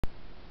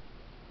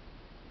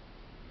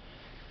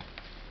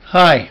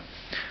Hi,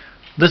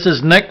 this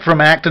is Nick from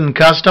Acton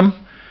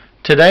Custom.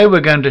 Today we're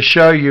going to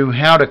show you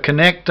how to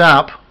connect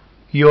up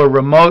your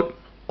remote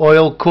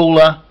oil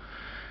cooler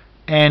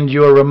and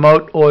your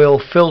remote oil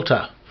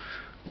filter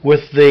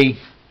with the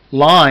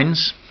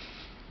lines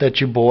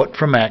that you bought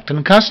from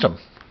Acton Custom.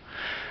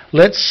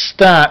 Let's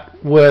start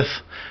with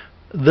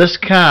this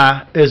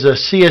car is a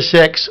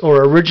CSX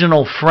or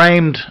original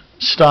framed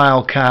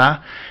style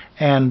car,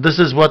 and this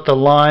is what the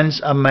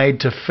lines are made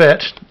to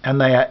fit, and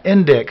they are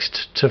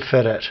indexed to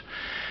fit it.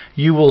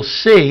 You will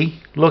see,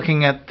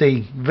 looking at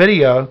the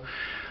video,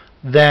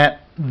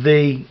 that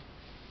the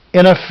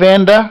inner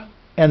fender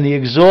and the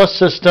exhaust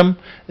system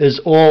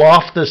is all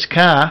off this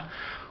car,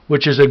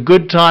 which is a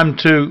good time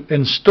to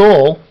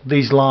install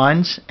these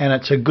lines, and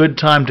it's a good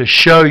time to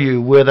show you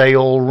where they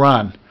all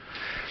run.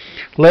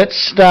 Let's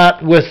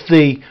start with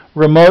the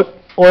remote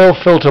oil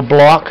filter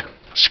block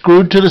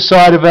screwed to the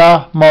side of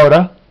our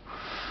motor,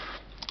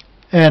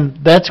 and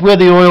that's where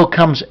the oil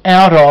comes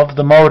out of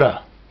the motor.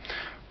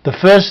 The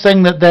first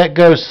thing that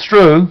goes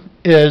through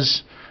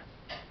is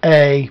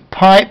a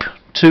pipe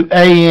to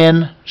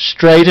AN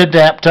straight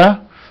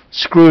adapter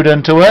screwed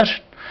into it.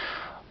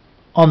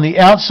 On the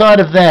outside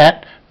of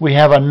that we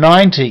have a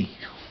 90,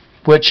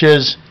 this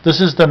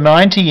is the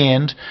 90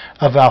 end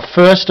of our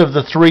first of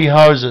the three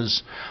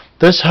hoses.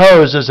 This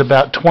hose is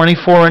about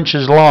 24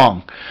 inches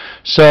long,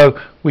 so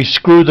we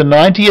screw the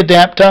 90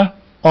 adapter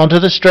onto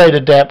the straight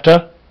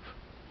adapter.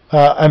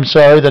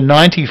 The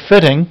 90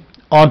 fitting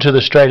onto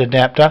the straight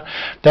adapter.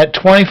 That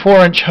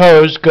 24-inch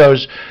hose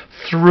goes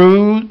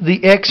through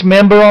the X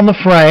member on the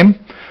frame,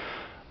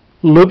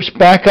 loops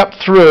back up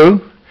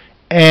through,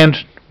 and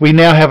we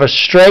now have a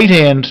straight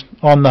end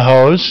on the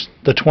hose,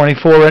 the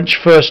 24-inch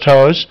first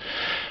hose.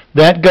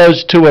 That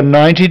goes to a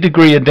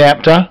 90-degree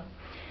adapter,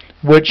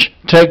 which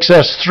takes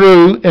us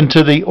through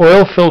into the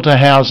oil filter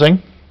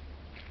housing.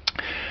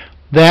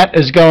 That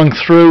is going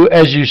through,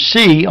 as you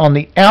see, on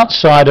the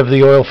outside of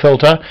the oil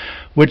filter,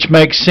 which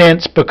makes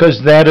sense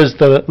because that is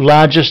the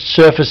largest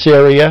surface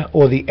area,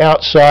 or the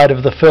outside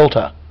of the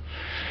filter.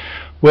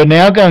 We're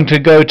now going to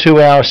go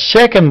to our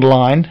second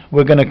line.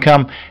 We're going to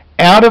come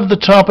out of the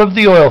top of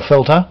the oil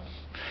filter.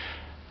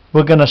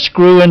 We're going to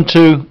screw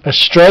into a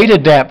straight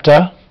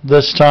adapter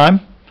this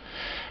time.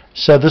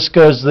 So this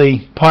goes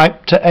the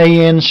pipe to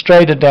AN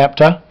straight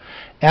adapter.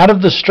 Out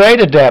of the straight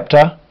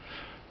adapter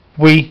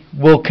we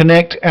will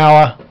connect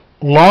our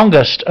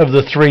longest of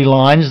the three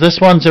lines. This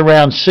one's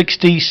around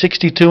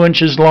 62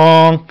 inches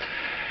long,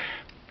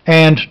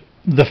 and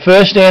the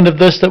first end of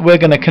this that we're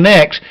going to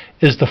connect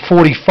is the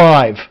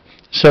 45.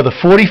 So the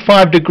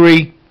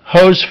 45-degree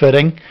hose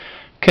fitting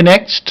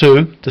connects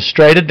to the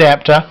straight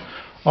adapter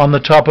on the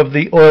top of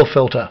the oil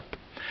filter.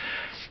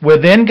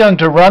 We're then going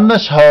to run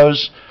this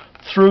hose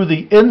through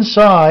the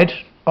inside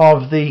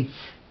of the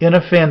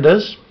inner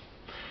fenders,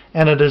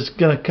 and it is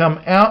going to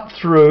come out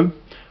through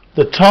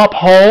the top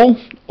hole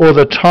or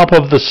the top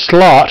of the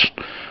slot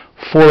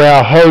for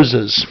our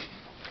hoses.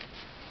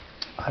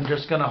 I'm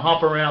just going to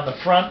hop around the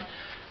front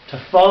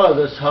to follow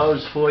this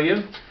hose for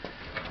you.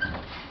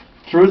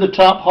 Through the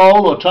top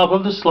hole or top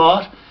of the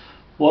slot,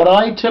 what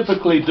I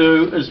typically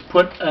do is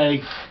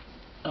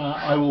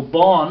I will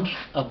bond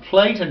a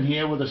plate in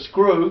here with a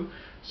screw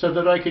so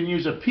that I can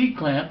use a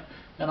P-clamp,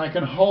 and I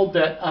can hold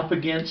that up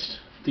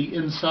against the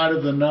inside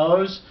of the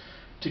nose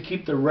to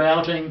keep the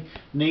routing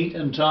neat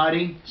and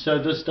tidy,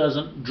 so this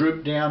doesn't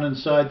droop down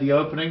inside the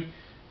opening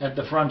at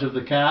the front of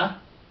the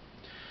car.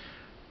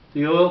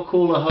 The oil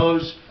cooler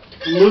hose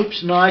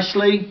loops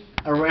nicely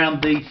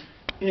around the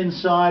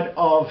inside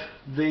of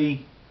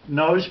the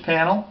nose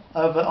panel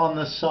over on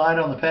this side,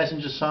 on the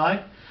passenger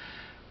side.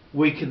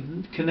 We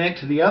can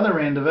connect to the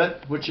other end of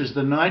it, which is the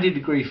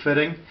 90-degree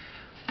fitting,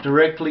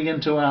 directly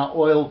into our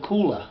oil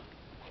cooler.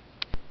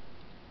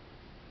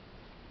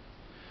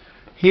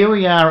 Here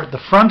we are at the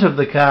front of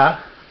the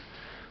car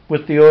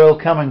with the oil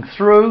coming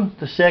through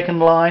the second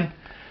line,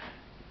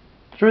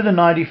 through the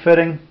 90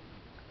 fitting,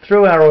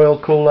 through our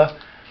oil cooler,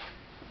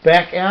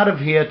 back out of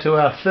here to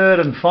our third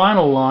and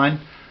final line,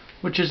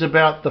 which is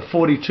about the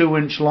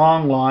 42-inch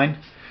long line.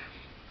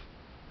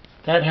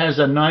 That has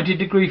a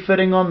 90-degree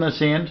fitting on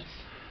this end.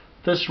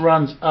 This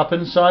runs up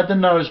inside the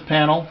nose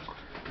panel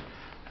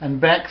and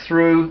back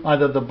through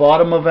either the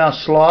bottom of our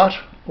slot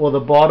or the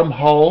bottom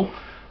hole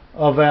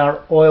of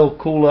our oil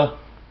cooler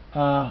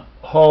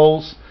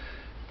holes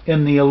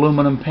in the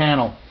aluminum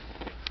panel.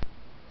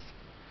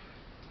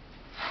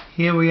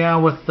 Here we are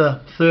with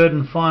the third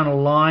and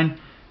final line.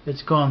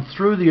 It's gone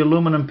through the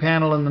aluminum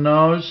panel in the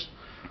nose.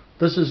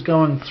 This is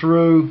going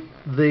through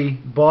the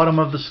bottom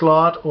of the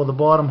slot or the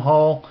bottom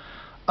hole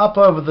up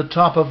over the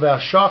top of our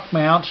shock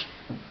mount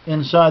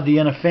inside the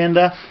inner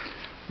fender.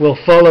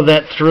 We'll follow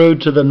that through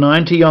to the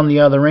 90 on the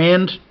other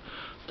end.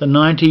 The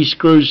 90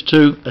 screws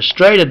to a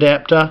straight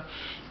adapter,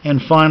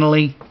 and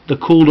finally the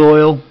cooled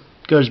oil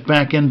goes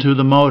back into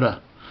the motor.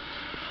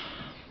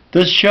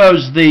 This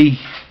shows the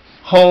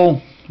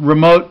whole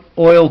remote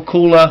oil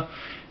cooler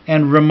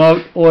and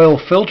remote oil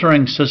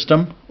filtering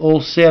system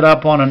all set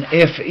up on an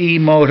FE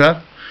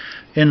motor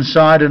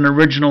inside an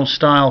original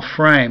style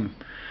frame.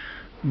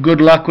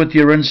 Good luck with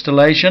your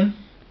installation,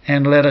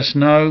 and let us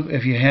know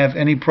if you have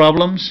any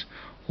problems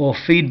or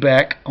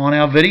feedback on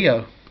our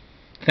video.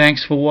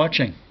 Thanks for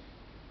watching.